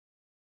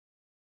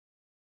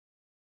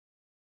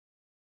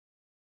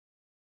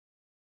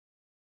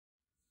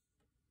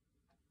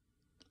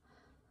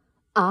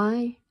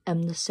I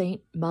am the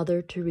Saint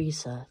Mother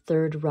Teresa,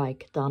 Third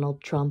Reich,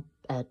 Donald Trump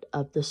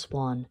of the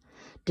Swan,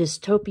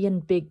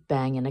 dystopian Big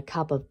Bang in a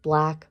cup of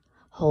black,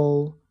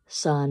 whole,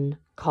 sun,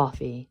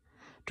 coffee,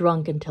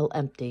 drunk until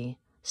empty,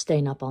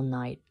 staying up all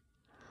night.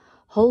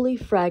 Wholly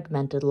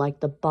fragmented like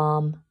the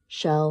bomb,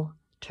 shell,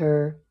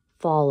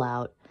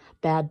 fallout,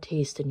 bad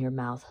taste in your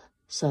mouth,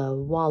 so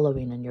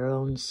wallowing in your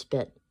own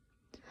spit.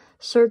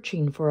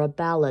 Searching for a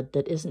ballad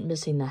that isn't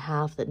missing the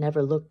half that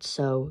never looked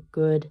so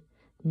good.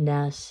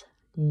 Ness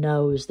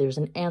knows there's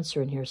an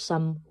answer in here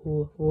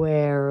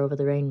somewhere over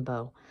the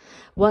rainbow.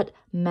 What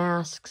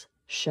masks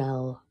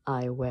shall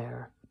I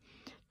wear?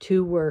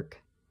 To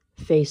work,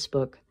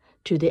 Facebook,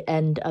 to the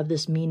end of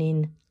this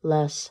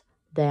meaningless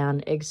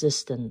than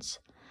existence.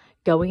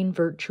 Going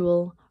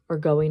virtual or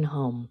going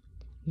home.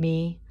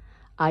 Me,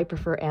 I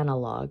prefer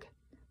analog.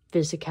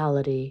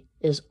 Physicality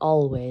is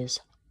always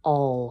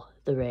all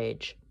the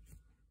rage.